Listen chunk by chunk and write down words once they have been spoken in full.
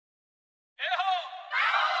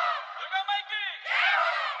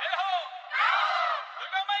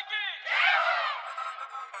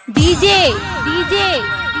DJ DJ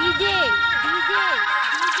DJ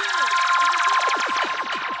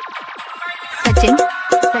Sachin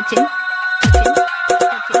Sachin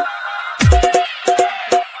Sachin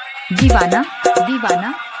दीवाना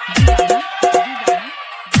दीवाना दीवाना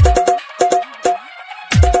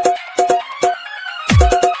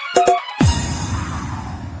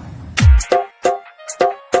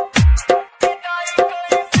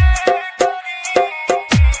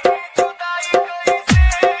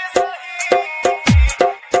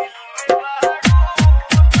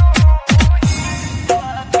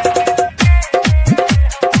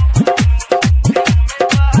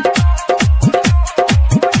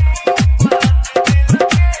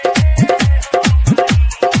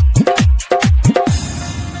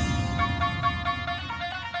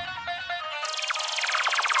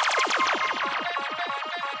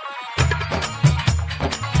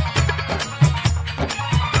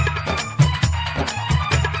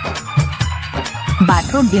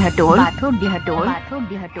bathroom बिहटोल bathroom बिहटोल bathroom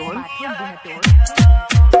बिहटोल bathroom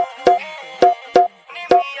बिहटोल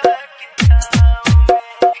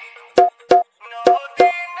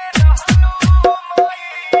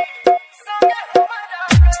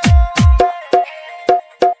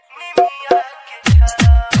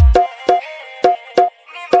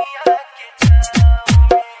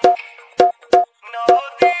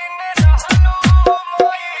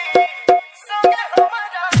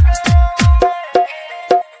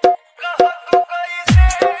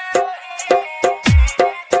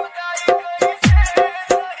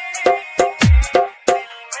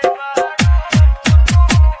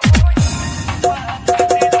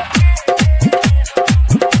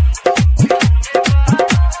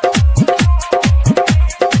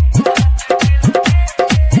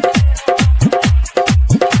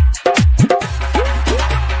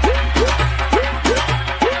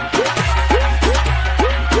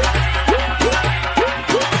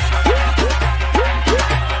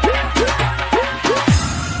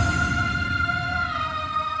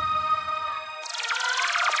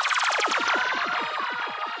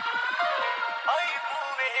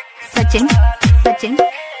Sachin Sachin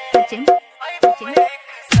Sachin Sachin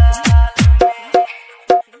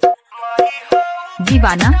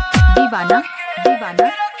दीवाना दीवाना दीवाना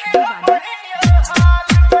दीवाना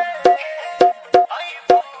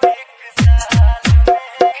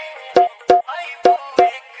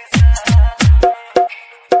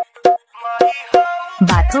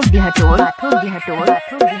bathroom बिहटोल bathroom बिहटोल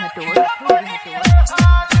bathroom बिहटोल bathroom बिहटोल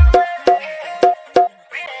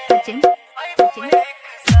Sachin Sachin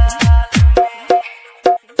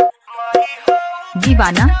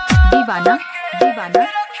दीवाना दीवाना दीवाना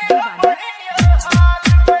दीवाना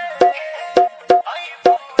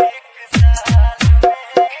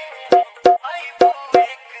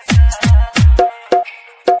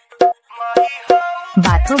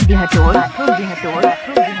बाथरूम बिहटोल बाथरूम बिहटोल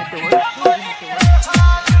बाथरूम बिहटोल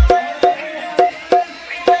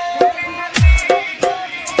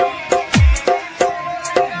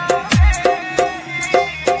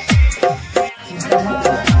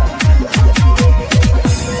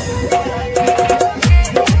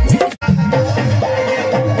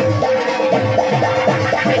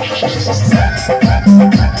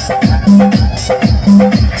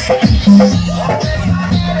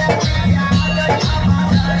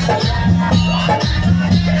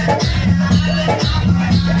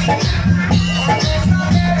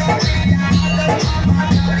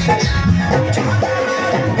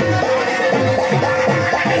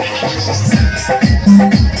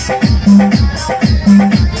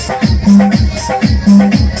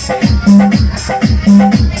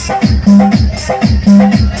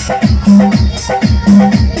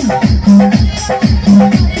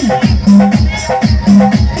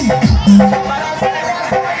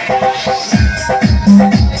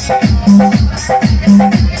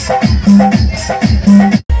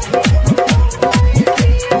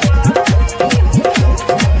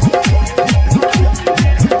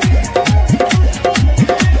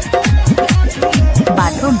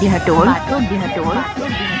बिहटोल बाथरूम बिहटोल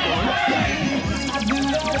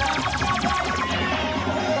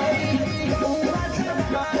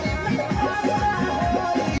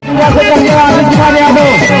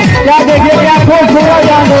क्या देखिए क्या खूबसूरत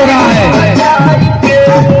डांस हो रहा है।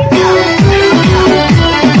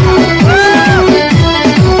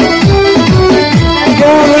 जो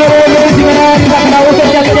मेरे लखनऊ से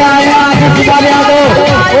चलते आए हैं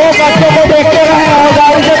वो बच्चों को देखते रहे और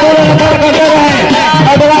गाड़ी से दूर नंबर करते रहे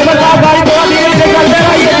और ड्राइवर साहब गाड़ी थोड़ा धीरे से चलते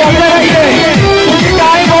रहिए चलते रहिए।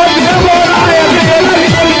 टाइम बहुत कम हो रहा है, अभी देना भी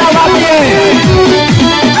कोई ना बाकी है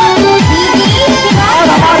और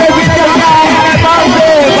हमारे बीच चल रहा है नेपाल से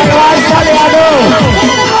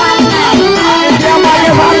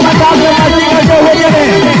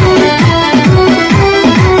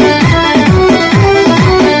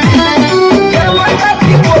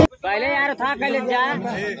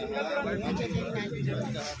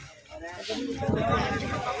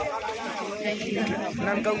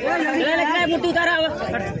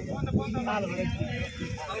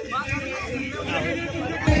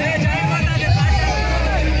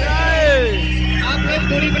आपने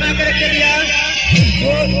दूरी बना के रखे दिया।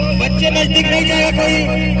 बच्चे नजदीक नहीं जाएगा,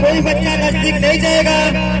 कोई बच्चा नजदीक नहीं जाएगा।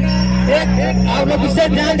 आप लोग इससे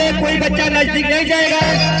ध्यान दें, कोई बच्चा नजदीक नहीं जाएगा।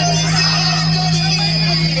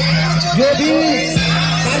 जो भी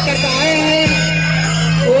कार्यकर्ता आए हैं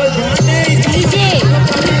वो ध्यान दें।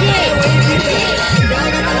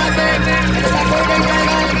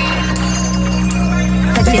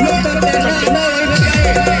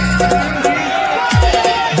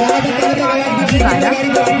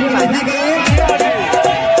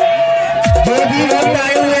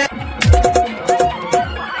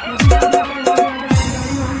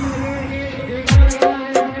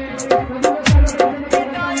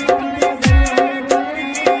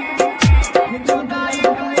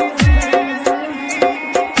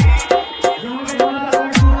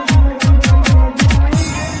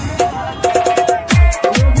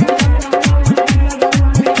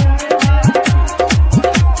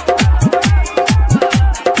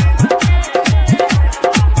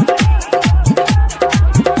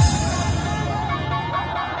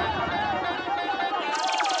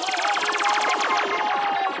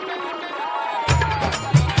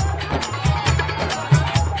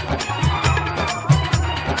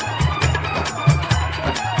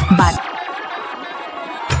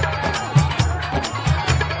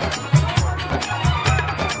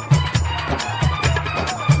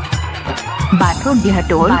 Bathroom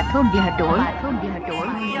बिहटोल, bathroom बिहटोल, bathroom